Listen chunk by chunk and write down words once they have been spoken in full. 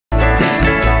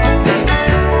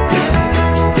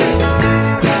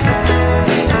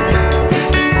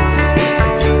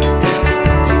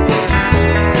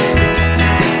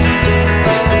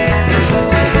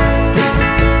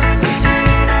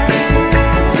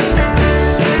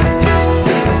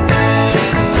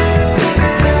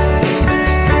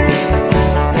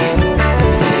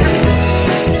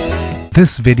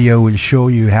This video will show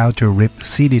you how to rip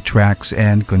CD tracks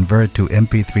and convert to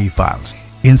mp3 files.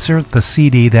 Insert the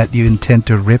CD that you intend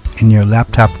to rip in your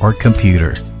laptop or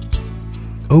computer.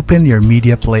 Open your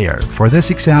media player. For this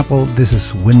example, this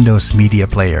is Windows Media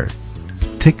Player.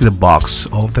 Tick the box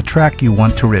of the track you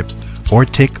want to rip, or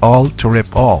tick all to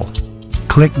rip all.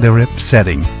 Click the rip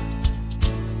setting.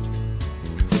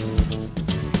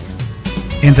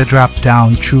 In the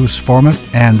drop-down, choose Format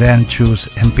and then choose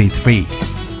mp3.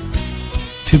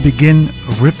 To begin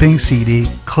ripping CD,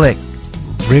 click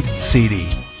Rip CD.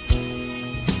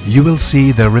 You will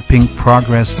see the ripping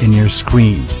progress in your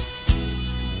screen.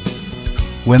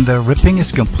 When the ripping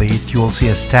is complete, you will see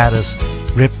a status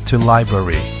Rip to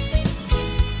Library.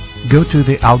 Go to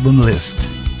the album list.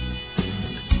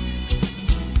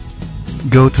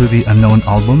 Go to the unknown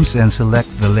albums and select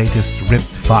the latest ripped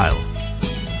file.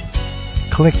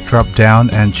 Click drop down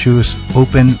and choose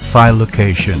Open File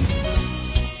Location.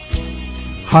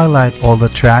 Highlight all the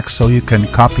tracks so you can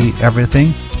copy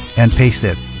everything and paste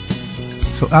it.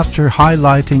 So after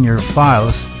highlighting your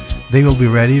files, they will be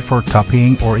ready for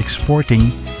copying or exporting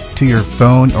to your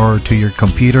phone or to your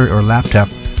computer or laptop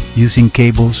using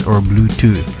cables or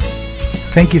Bluetooth.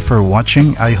 Thank you for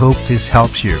watching. I hope this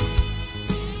helps you.